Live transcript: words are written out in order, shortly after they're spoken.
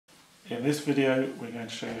In this video we're going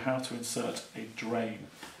to show you how to insert a drain.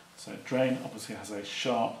 So a drain obviously has a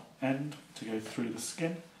sharp end to go through the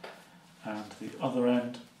skin, and the other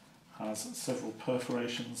end has several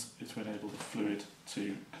perforations to enable the fluid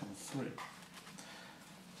to come through.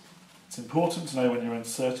 It's important to know when you're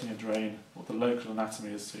inserting a drain what the local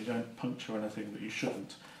anatomy is so you don't puncture anything that you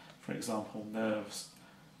shouldn't, for example nerves,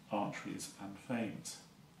 arteries and veins.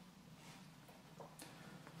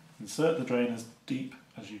 Insert the drain as deep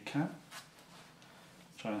as you can.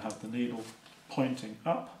 Try and have the needle pointing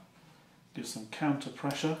up, give some counter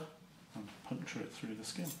pressure and puncture it through the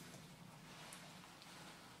skin.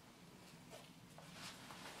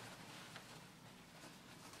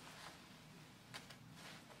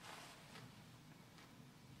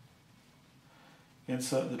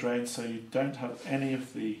 Insert the drain so you don't have any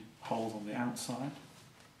of the holes on the outside.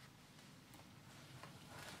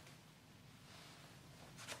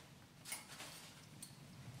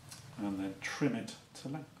 And then trim it to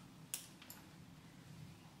length.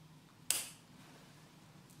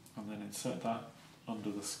 And then insert that under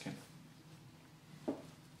the skin.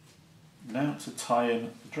 Now to tie in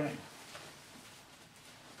the drain.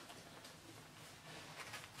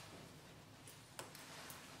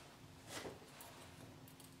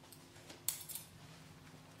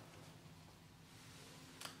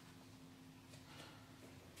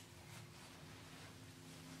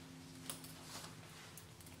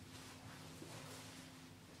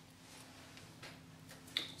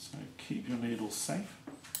 So keep your needle safe.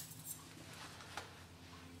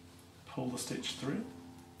 Pull the stitch through,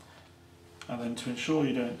 and then to ensure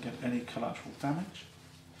you don't get any collateral damage,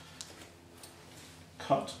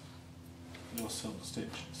 cut your silk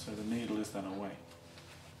stitch so the needle is then away.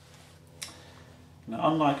 Now,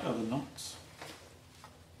 unlike other knots,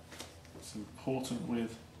 it's important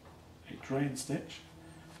with a drain stitch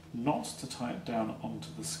not to tie it down onto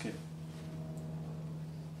the skin,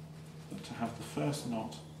 but to have the first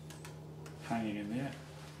knot hanging in the air.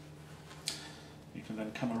 You can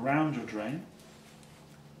then come around your drain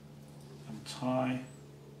and tie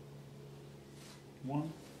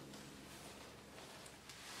 1,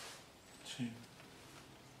 2,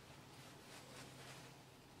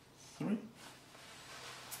 3,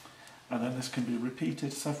 and then this can be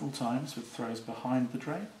repeated several times with throws behind the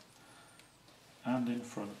drain and in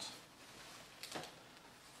front,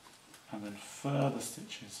 and then further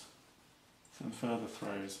stitches and further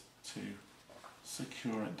throws to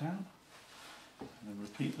secure it down. And then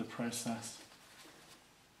repeat the process.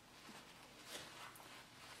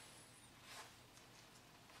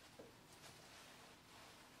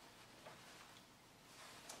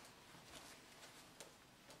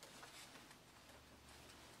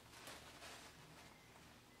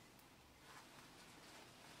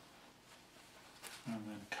 And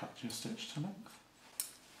then cut your stitch to length.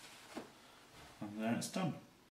 And there it's done.